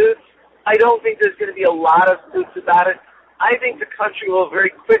suits. I don't think there's going to be a lot of suits about it. I think the country will very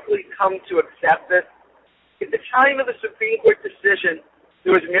quickly come to accept this. At the time of the Supreme Court decision,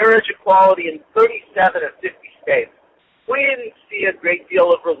 there was marriage equality in 37 of 50 states. We didn't see a great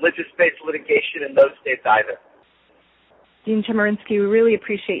deal of religious-based litigation in those states either. Dean Chemerinsky, we really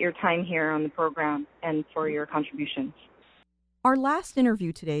appreciate your time here on the program and for your contributions. Our last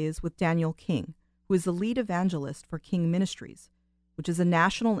interview today is with Daniel King, who is the lead evangelist for King Ministries, which is a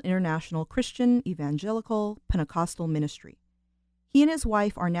national and international Christian, evangelical, Pentecostal ministry. He and his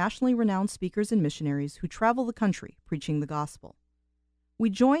wife are nationally renowned speakers and missionaries who travel the country preaching the gospel. We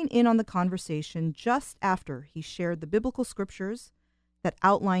join in on the conversation just after he shared the biblical scriptures that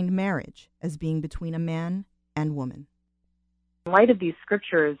outlined marriage as being between a man and woman. In light of these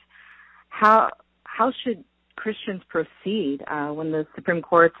scriptures, how should Christians proceed when the Supreme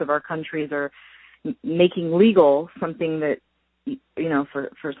Courts of our countries are making legal something that,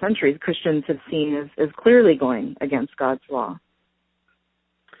 for centuries Christians have seen as clearly going against God's law?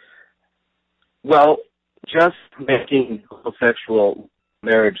 Well, just making homosexual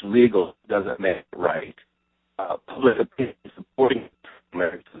marriage legal doesn't make it right. Public opinion supporting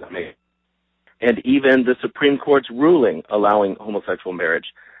marriage doesn't make it. And even the Supreme Court's ruling allowing homosexual marriage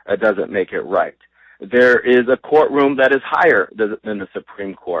doesn't make it right. There is a courtroom that is higher than the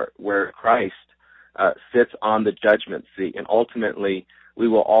Supreme Court, where Christ sits on the judgment seat, and ultimately we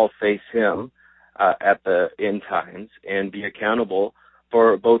will all face him at the end times and be accountable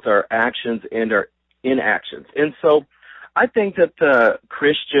for both our actions and our inactions. And so I think that the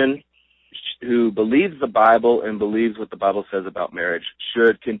Christian who believes the Bible and believes what the Bible says about marriage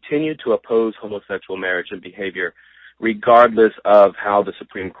should continue to oppose homosexual marriage and behavior regardless of how the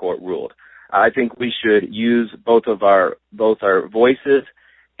Supreme Court ruled. I think we should use both our voices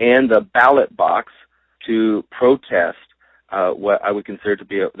and the ballot box to protest what I would consider to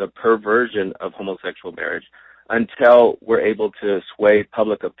be the perversion of homosexual marriage until we're able to sway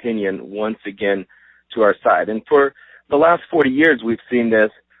public opinion once again to our side. And for the last 40 years, we've seen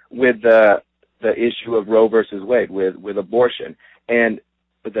this with the issue of Roe versus Wade, with abortion. And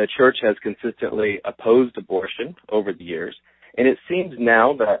the church has consistently opposed abortion over the years. And it seems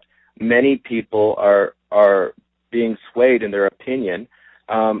now that many people are being swayed in their opinion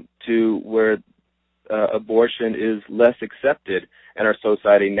to where abortion is less accepted in our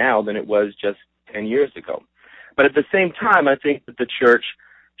society now than it was just 10 years ago. But at the same time, I think that the church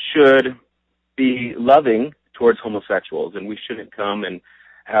should be loving towards homosexuals, and we shouldn't come and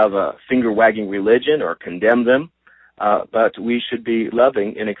have a finger-wagging religion or condemn them, but we should be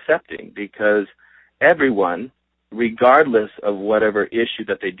loving and accepting, because everyone, regardless of whatever issue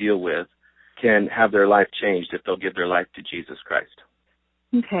that they deal with, can have their life changed if they'll give their life to Jesus Christ.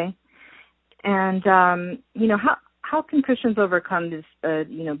 Okay. And, how can Christians overcome this,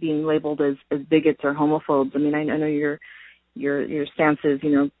 being labeled as bigots or homophobes? I mean, I know your stance is,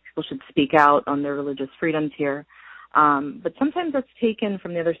 people should speak out on their religious freedoms here. But sometimes that's taken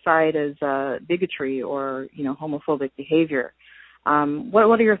from the other side as bigotry or, homophobic behavior.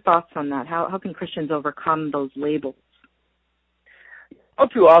 What are your thoughts on that? How can Christians overcome those labels? All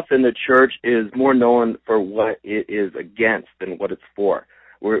too often the church is more known for what it is against than what it's for.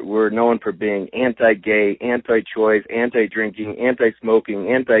 We're known for being anti-gay, anti-choice, anti-drinking,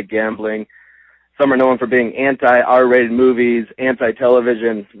 anti-smoking, anti-gambling. Some are known for being anti-R-rated movies,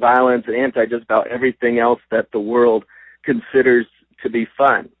 anti-television violence, and anti-just about everything else that the world considers to be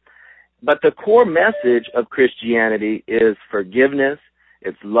fun. But the core message of Christianity is forgiveness,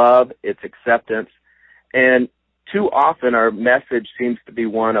 it's love, it's acceptance. And too often our message seems to be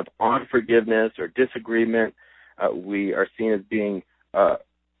one of unforgiveness or disagreement. We are seen as being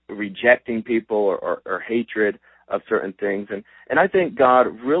rejecting people or hatred of certain things. And I think God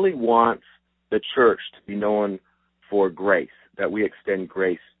really wants the church to be known for grace, that we extend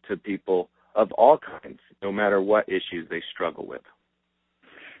grace to people of all kinds, no matter what issues they struggle with.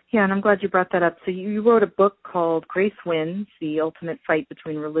 Yeah, and I'm glad you brought that up. So you wrote a book called Grace Wins, The Ultimate Fight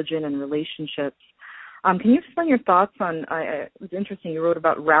Between Religion and Relationships. Can you explain your thoughts on, it was interesting, you wrote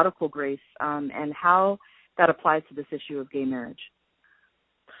about radical grace and how that applies to this issue of gay marriage.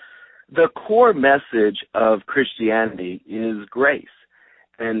 The core message of Christianity is grace.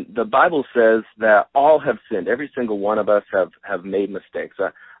 And the Bible says that all have sinned. Every single one of us have made mistakes.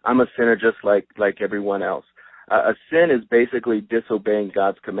 I'm a sinner just like everyone else. A sin is basically disobeying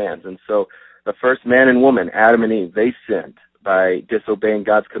God's commands. And so the first man and woman, Adam and Eve, they sinned by disobeying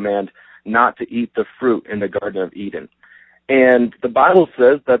God's command not to eat the fruit in the Garden of Eden. And the Bible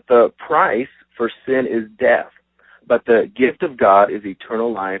says that the price for sin is death, but the gift of God is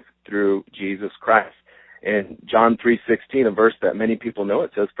eternal life through Jesus Christ. In John 3:16, a verse that many people know,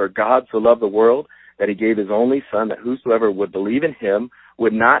 it says, "For God so loved the world that he gave his only Son, that whosoever would believe in him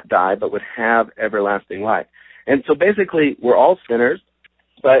would not die, but would have everlasting life." And so basically, we're all sinners,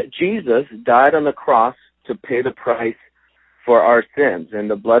 but Jesus died on the cross to pay the price for our sins, and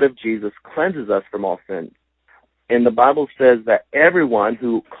the blood of Jesus cleanses us from all sin. And the Bible says that everyone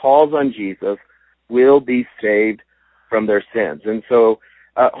who calls on Jesus will be saved from their sins. And so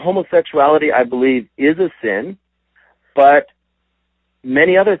homosexuality, I believe, is a sin, but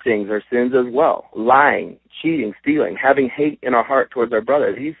many other things are sins as well. Lying, cheating, stealing, having hate in our heart towards our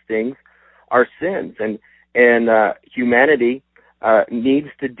brother. These things are sins. And humanity needs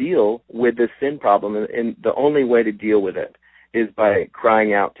to deal with this sin problem, and the only way to deal with it is by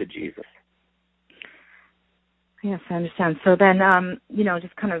crying out to Jesus. Yes, I understand. So then,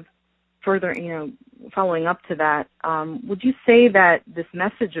 just kind of further, following up to that, would you say that this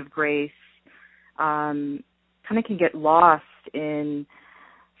message of grace kind of can get lost in,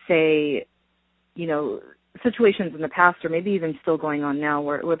 say, situations in the past or maybe even still going on now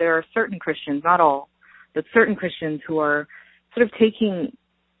where there are certain Christians, not all, but certain Christians who are sort of taking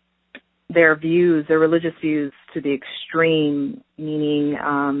their views, their religious views, to the extreme, meaning,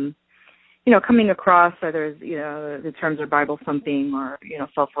 coming across either, the terms are Bible thumping or,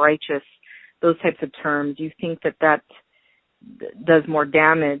 self-righteous, those types of terms. Do you think that does more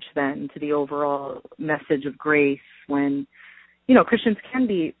damage than to the overall message of grace when, Christians can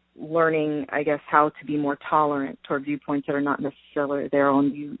be learning, I guess, how to be more tolerant toward viewpoints that are not necessarily their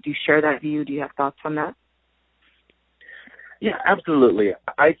own? Do you share that view? Do you have thoughts on that? Yeah, absolutely.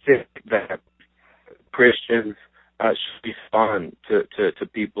 I think that Christians should respond to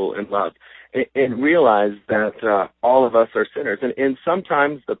people in love and realize that all of us are sinners. And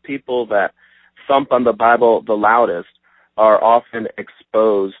sometimes the people that thump on the Bible the loudest are often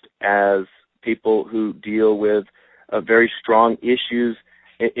exposed as people who deal with very strong issues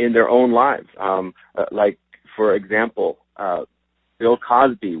in their own lives. Like, for example, Bill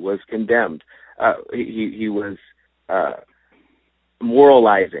Cosby was condemned. He was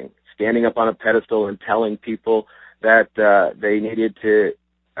moralizing, standing up on a pedestal and telling people that they needed to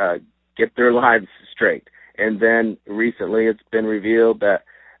get their lives straight. And then recently it's been revealed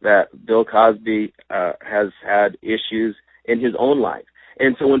that Bill Cosby has had issues in his own life.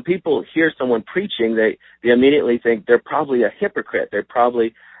 And so when people hear someone preaching, they immediately think they're probably a hypocrite. They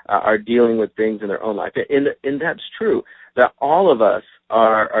probably are dealing with things in their own life. And that's true, that all of us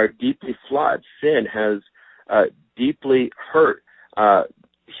are deeply flawed. Sin has deeply hurt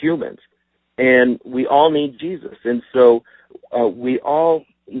humans, and we all need Jesus. And so we all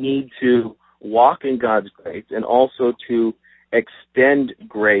need to walk in God's grace and also to extend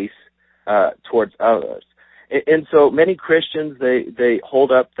grace towards others. And so many Christians, they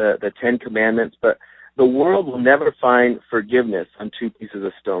hold up the Ten Commandments, but the world will never find forgiveness on two pieces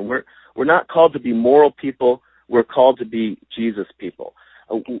of stone. We're not called to be moral people. We're called to be Jesus people.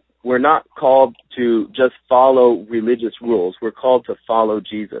 We're not called to just follow religious rules. We're called to follow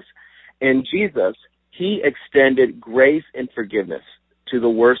Jesus. And Jesus, he extended grace and forgiveness to the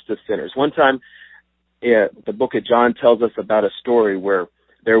worst of sinners. One time, the book of John tells us about a story where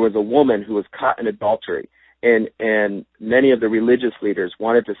there was a woman who was caught in adultery, and many of the religious leaders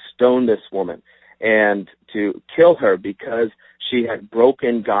wanted to stone this woman and to kill her because she had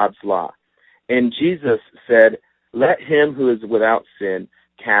broken God's law. And Jesus said, "Let him who is without sin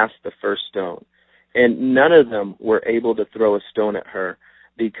cast the first stone." And none of them were able to throw a stone at her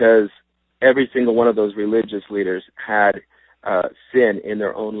because every single one of those religious leaders had sin in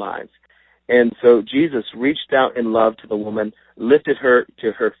their own lives. And so Jesus reached out in love to the woman, lifted her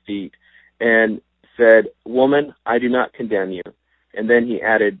to her feet, and said, "Woman, I do not condemn you." And then he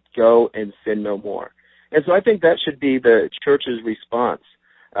added, "Go and sin no more." And so I think that should be the church's response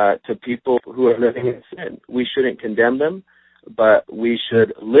to people who are living in sin. We shouldn't condemn them, but we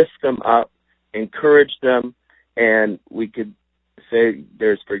should lift them up, encourage them, and we could say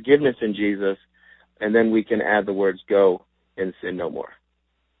there's forgiveness in Jesus, and then we can add the words, "Go and sin no more."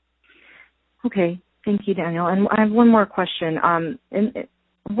 Okay. Thank you, Daniel. And I have one more question.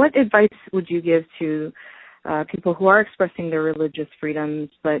 What advice would you give to people who are expressing their religious freedoms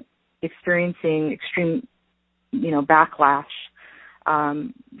but experiencing extreme, backlash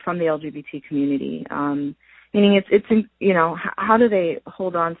from the LGBT community? Meaning, how do they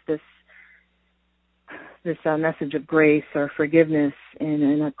hold on to this message of grace or forgiveness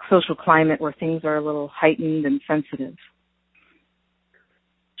in a social climate where things are a little heightened and sensitive?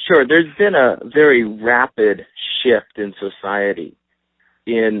 Sure. There's been a very rapid shift in society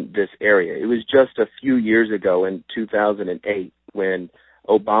in this area. It was just a few years ago in 2008 when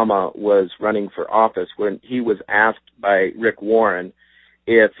Obama was running for office, when he was asked by Rick Warren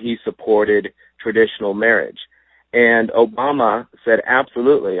if he supported traditional marriage. And Obama said,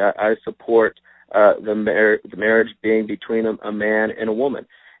 "Absolutely, I support the marriage being between a man and a woman."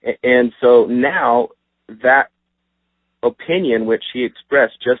 And so now that opinion, which he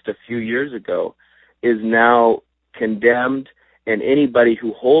expressed just a few years ago, is now condemned, and anybody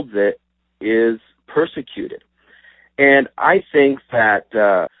who holds it is persecuted. And I think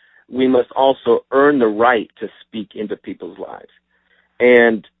that we must also earn the right to speak into people's lives.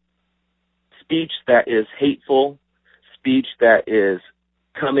 And speech that is hateful, speech that is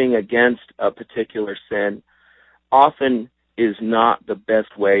coming against a particular sin, often is not the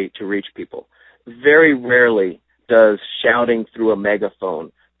best way to reach people. Very rarely does shouting through a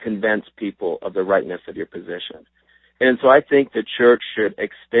megaphone convince people of the rightness of your position. And so I think the church should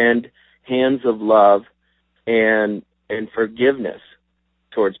extend hands of love and forgiveness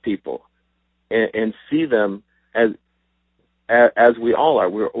towards people and see them as we all are.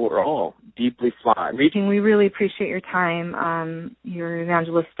 We're all deeply flawed. We really appreciate your time. You're an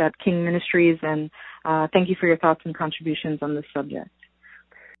evangelist at King Ministries, and thank you for your thoughts and contributions on this subject.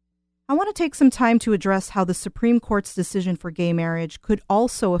 I want to take some time to address how the Supreme Court's decision for gay marriage could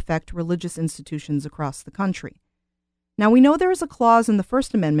also affect religious institutions across the country. Now, we know there is a clause in the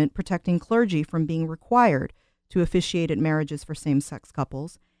First Amendment protecting clergy from being required to officiate at marriages for same-sex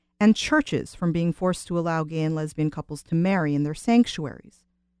couples, and churches from being forced to allow gay and lesbian couples to marry in their sanctuaries.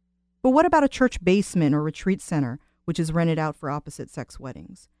 But what about a church basement or retreat center, which is rented out for opposite-sex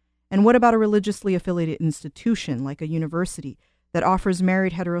weddings? And what about a religiously affiliated institution, like a university, that offers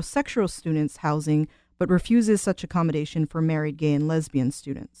married heterosexual students housing but refuses such accommodation for married gay and lesbian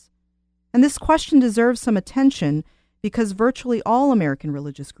students? And this question deserves some attention because virtually all American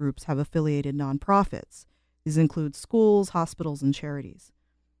religious groups have affiliated nonprofits. These include schools, hospitals, and charities.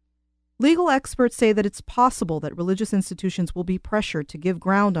 Legal experts say that it's possible that religious institutions will be pressured to give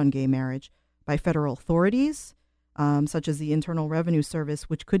ground on gay marriage by federal authorities, such as the Internal Revenue Service,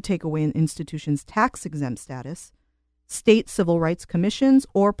 which could take away an institution's tax-exempt status, state civil rights commissions,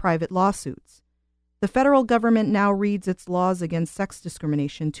 or private lawsuits. The federal government now reads its laws against sex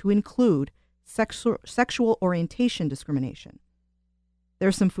discrimination to include sexual orientation discrimination.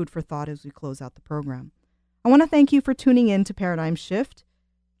 There's some food for thought as we close out the program. I want to thank you for tuning in to Paradigm Shift.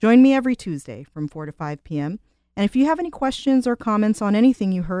 Join me every Tuesday from 4 to 5 p.m. And if you have any questions or comments on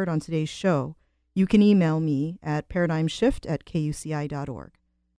anything you heard on today's show, you can email me at paradigmshift@kuci.org.